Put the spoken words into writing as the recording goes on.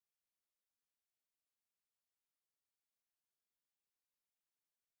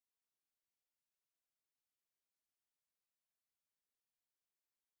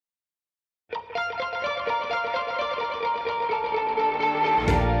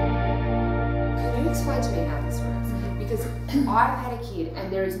explain to me how this works, because I've had a kid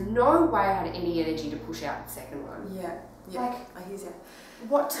and there is no way I had any energy to push out the second one. Yeah, Like, I hear you.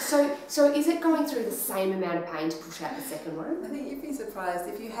 What? So is it going through the same amount of pain to push out the second one? I think you'd be surprised.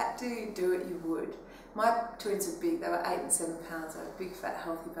 If you had to do it, you would. My twins are big. They were 8 and 7 pounds. They were big, fat,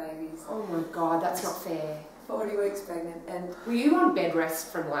 healthy babies. Oh my God, that's not fair. 40 weeks pregnant. And were you on bed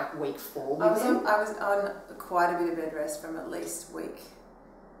rest from like week 4? I was on quite a bit of bed rest from at least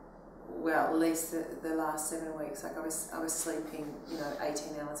at least the last 7 weeks. Like I was sleeping,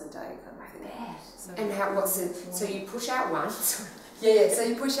 18 hours a day kind of thing. So, and what's it? So you push out one. Yeah. So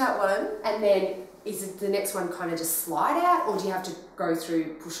you push out one, and then is it the next one kind of just slide out, or do you have to go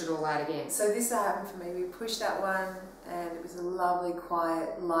through push it all out again? So this happened for me. We pushed out one, and it was a lovely,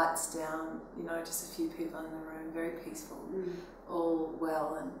 quiet, lights down. Just a few people in the room, very peaceful, all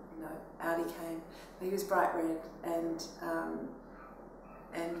well, and out he came. He was bright red and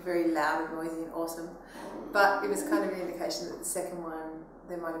very loud and noisy and awesome. But it was kind of an indication that the second one,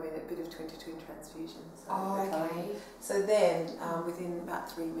 there might have been a bit of twin-to-twin transfusion. So okay. So then, within about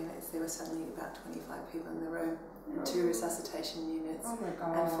 3 minutes, there were suddenly about 25 people in the room, and 2 resuscitation units,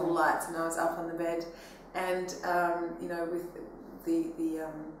 and full lights, and I was up on the bed, and with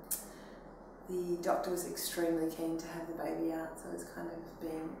the doctor was extremely keen to have the baby out, so I was kind of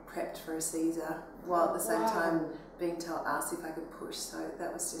being prepped for a Caesar, while at the same time being asked if I could push. So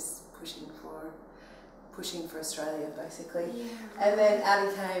that was just pushing for Australia, basically. Yeah. And then out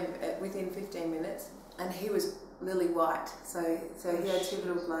he came within 15 minutes, and he was lily white. So he had too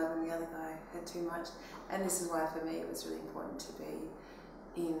little blood, and the other guy had too much. And this is why, for me, it was really important to be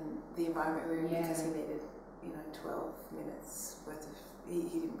in the environment we were in, because he needed, 12 minutes worth of. He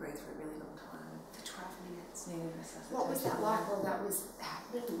didn't breathe for a really long time. For 12 minutes. Needed resuscitation. What was that like while that was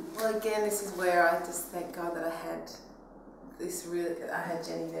happening? Well, again, this is where I just thank God that I had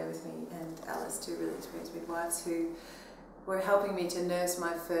Jenny there with me, and Alice, 2 really experienced midwives who were helping me to nurse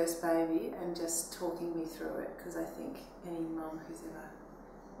my first baby and just talking me through it, because I think any mum who's ever,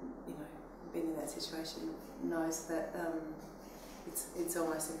 been in that situation knows that it's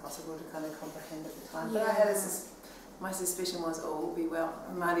almost impossible to kind of comprehend at the time. But I had my suspicion was all will be well.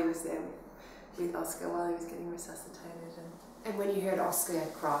 And Marty was there with Oscar while he was getting resuscitated. And when you heard Oscar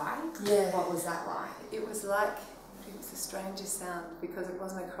cry, what was that like? It was the strangest sound, because it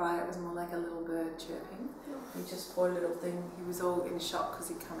wasn't a cry, it was more like a little bird chirping. He just, poor little thing, he was all in shock because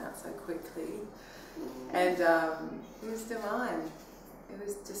he'd come out so quickly. And it was divine. It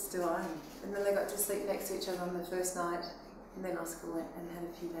was just divine. And then they got to sleep next to each other on the first night, and then Oscar went and had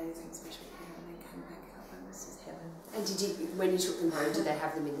a few days in special care, and then came back up, and it was just heaven. And when you took them home, did they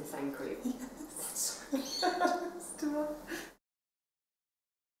have them in the same crib?